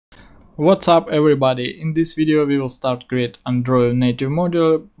What's up everybody, in this video we will start create Android native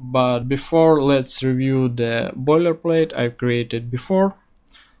module, but before let's review the boilerplate I've created before.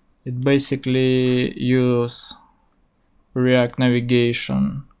 It basically uses React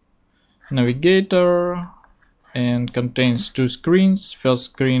navigation navigator and contains two screens.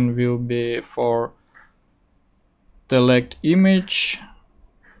 First screen will be for select image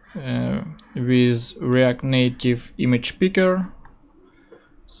with React native image picker.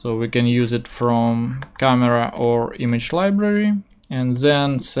 So we can use it from camera or image library, and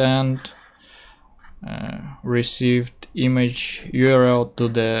then send received image URL to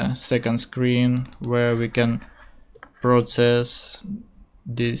the second screen where we can process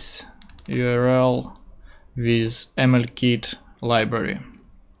this URL with MLKit library.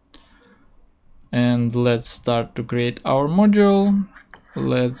 And let's start to create our module.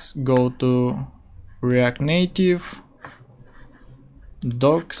 Let's go to React Native,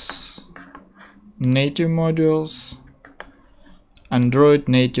 Docs, Native Modules, Android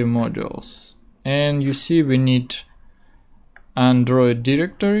Native Modules, and you see we need Android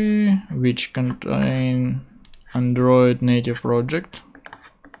directory which contain Android native project.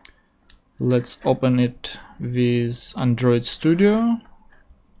 Let's open it with Android Studio.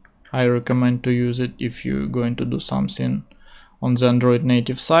 I recommend to use it if you're going to do something on the Android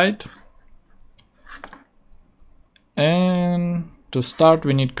native side. And to start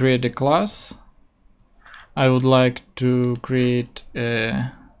we need to create a class. I would like to create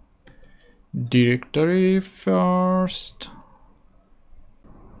a directory first.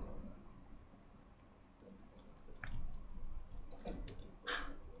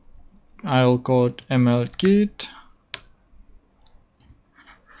 I'll call it MLKit,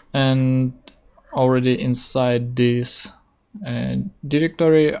 and already inside this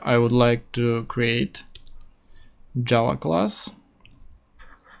directory I would like to create Java class,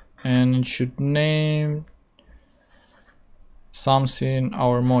 and it should name something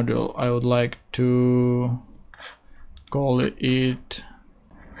our module. I would like to call it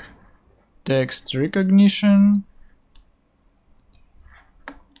text recognition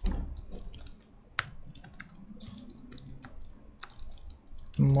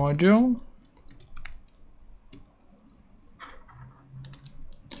module.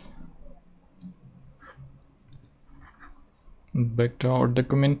 Back to our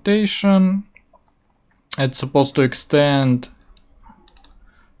documentation. It's supposed to extend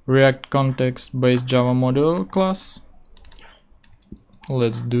React context-based Java module class.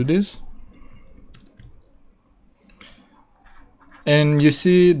 Let's do this. And you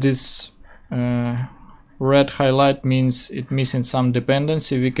see this red highlight means it's missing some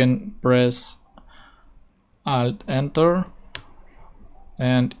dependency. We can press Alt Enter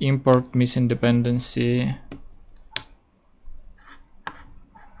and import missing dependency.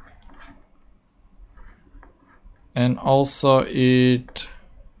 And also it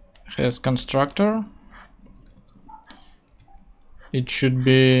has constructor. It should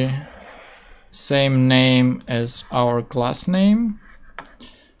be same name as our class name.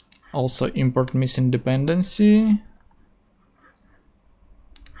 Also import missing dependency.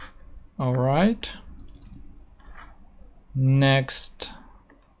 Alright. Next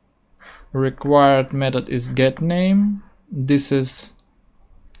required method is getName. This is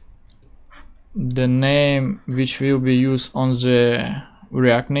the name which will be used on the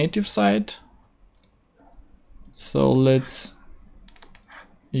React Native side. So let's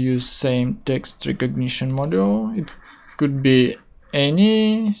use same text recognition module. It could be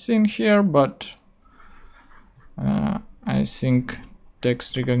anything here, but I think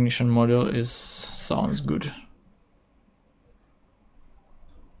text recognition module sounds good.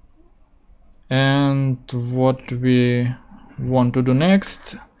 And what we want to do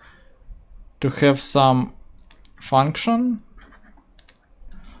next, to have some function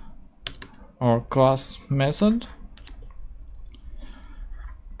or class method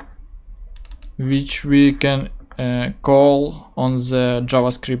which we can call on the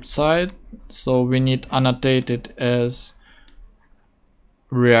JavaScript side. So we need annotate it as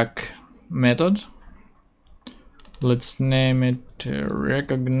React method. Let's name it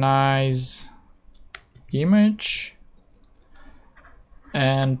recognize image,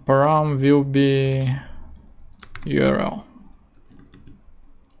 and param will be URL.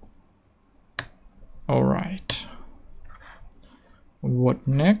 Alright, what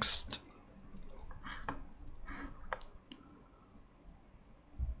next?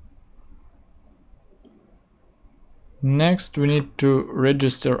 Next we need to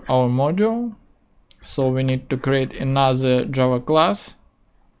register our module, so we need to create another Java class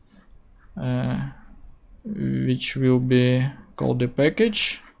which will be called the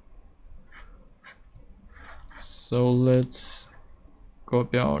package. So let's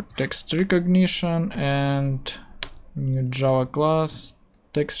copy our text recognition and new Java class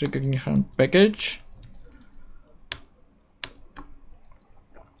text recognition package,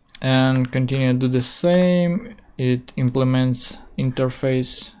 and continue to do the same. It implements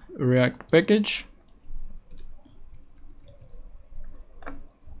interface React package.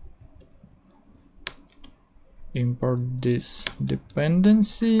 Import this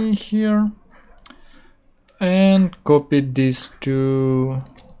dependency here and copy these two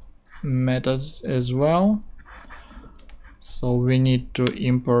methods as well. So we need to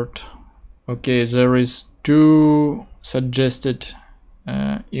import, okay, there is two suggested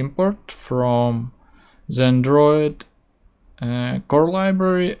import from the Android core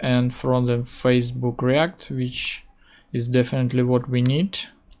library and from the Facebook React, which is definitely what we need.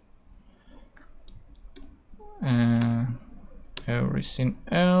 Everything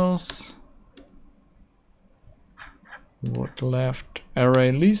else, what left,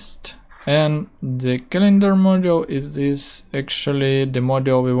 array list, and the calendar module is this actually the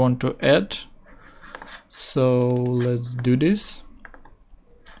module we want to add. So let's do this.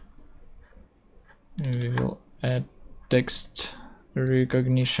 We will add text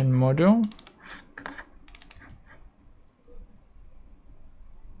recognition module,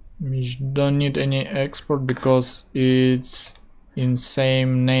 which don't need any export because it's in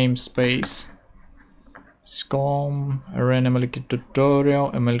same namespace. SCOM, array MLKit tutorial,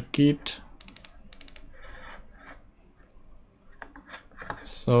 MLKit.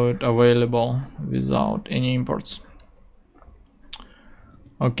 So it's available without any imports.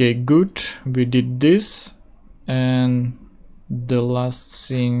 Okay, good, we did this. And the last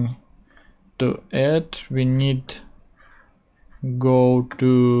thing to add, we need go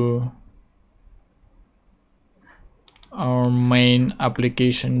to our main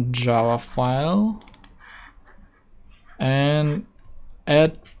application Java file and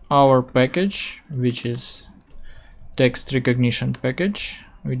add our package, which is text recognition package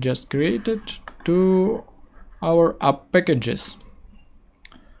we just created, to our app packages.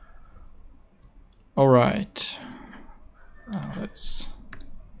 All right,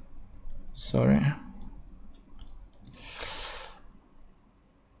 sorry.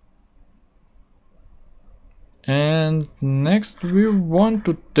 And next we want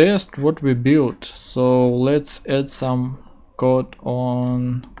to test what we built. So let's add some code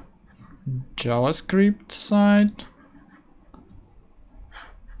on JavaScript side.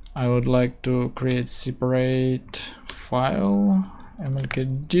 I would like to create separate file,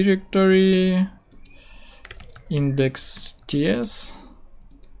 MLK directory, index.ts,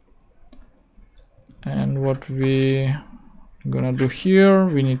 and what we gonna do here,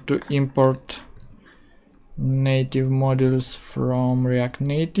 we need to import native modules from React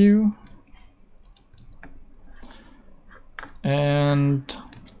Native, and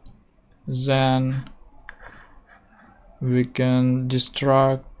then we can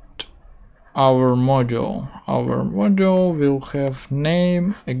destruct our module. Our module will have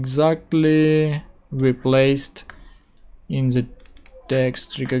name exactly we placed in the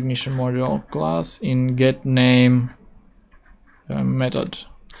text recognition module class in getName method.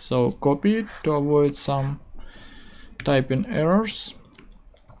 So copy it to avoid some typing errors,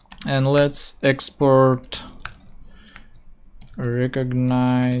 and let's export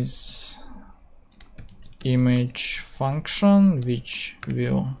recognize image function, which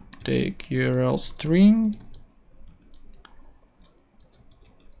will take URL string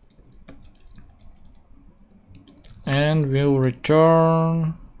and will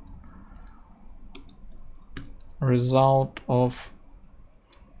return result of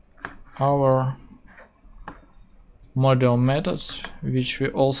our module methods, which we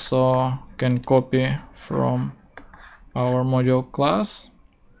also can copy from our module class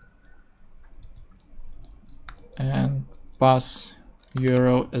and pass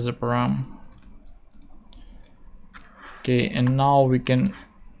URL as a param. Okay, and now we can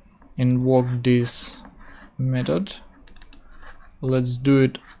invoke this method. Let's do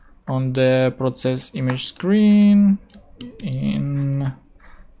it on the process image screen in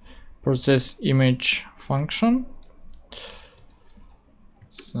process image function.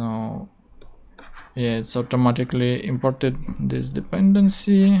 So yeah, it's automatically imported this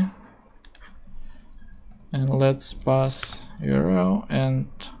dependency, and let's pass URL, and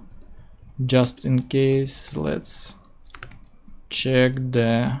just in case let's check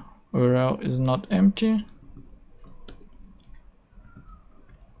the URL is not empty.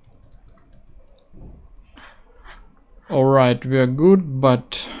 All right, we are good,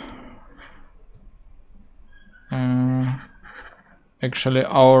 but actually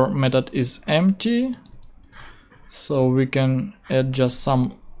our method is empty, So we can add just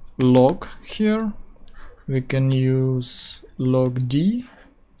some log here. We can use log d,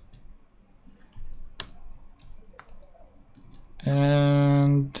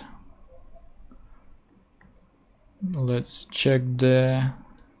 and let's check the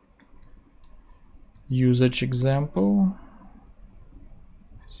usage example.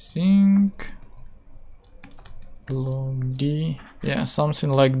 Sync log d, yeah, something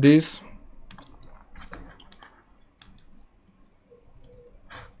like this.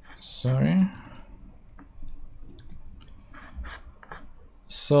 Sorry.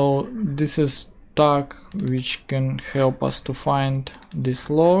 So this is tag which can help us to find this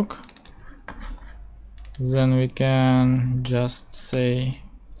log. Then we can just say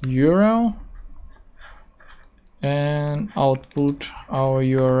URL and output our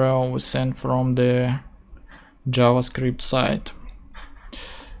URL we sent from the JavaScript site.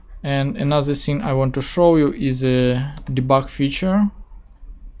 And another thing I want to show you is a debug feature.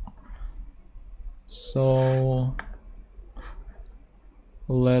 So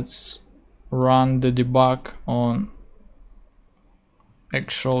let's run the debug on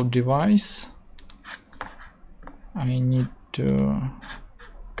actual device. I need to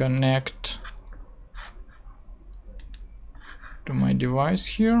connect to my device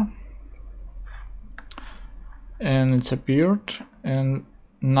here, and it's appeared, and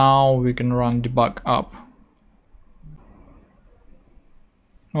now we can run debug up.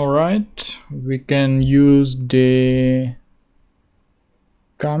 Alright, we can use the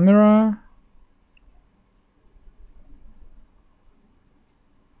camera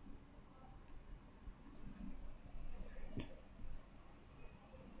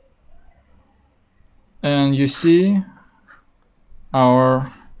and you see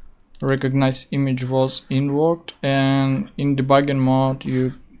our recognized image was invoked, and in debugging mode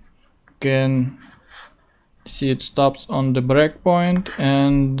you can see it stops on the breakpoint,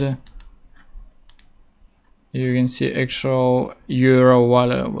 and you can see actual URL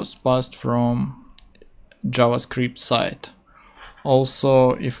value was passed from JavaScript site.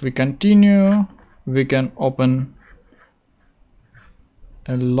 Also, if we continue, we can open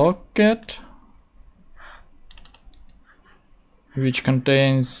a logcat which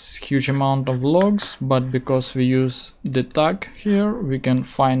contains huge amount of logs, but because we use the tag here, we can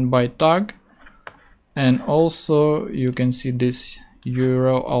find by tag, and also you can see this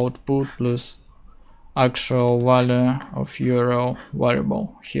URL output plus actual value of URL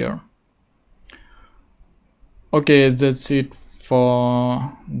variable here. Okay, that's it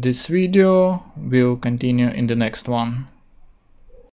for this video. We'll continue in the next one.